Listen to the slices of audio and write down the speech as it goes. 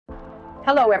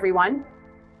Hello, everyone.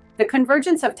 The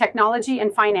convergence of technology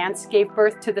and finance gave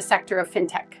birth to the sector of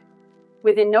fintech.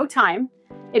 Within no time,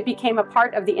 it became a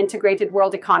part of the integrated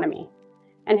world economy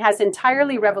and has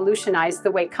entirely revolutionized the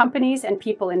way companies and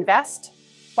people invest,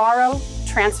 borrow,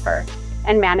 transfer,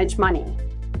 and manage money.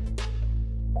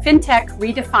 Fintech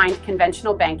redefined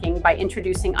conventional banking by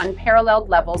introducing unparalleled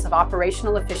levels of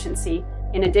operational efficiency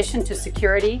in addition to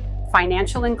security,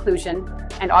 financial inclusion,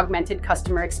 and augmented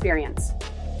customer experience.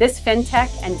 This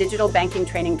fintech and digital banking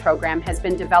training program has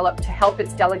been developed to help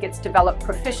its delegates develop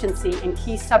proficiency in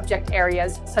key subject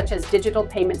areas such as digital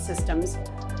payment systems,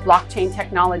 blockchain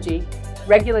technology,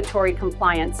 regulatory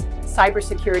compliance,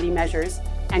 cybersecurity measures,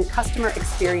 and customer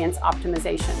experience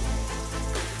optimization.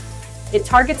 It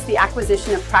targets the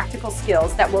acquisition of practical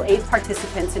skills that will aid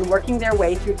participants in working their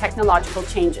way through technological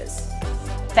changes.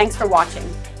 Thanks for watching.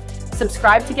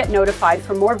 Subscribe to get notified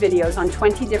for more videos on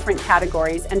 20 different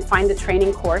categories and find the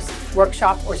training course,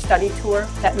 workshop, or study tour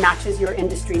that matches your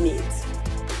industry needs.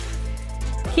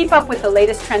 Keep up with the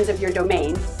latest trends of your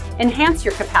domain, enhance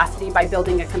your capacity by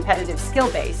building a competitive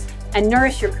skill base, and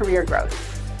nourish your career growth.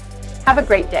 Have a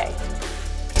great day.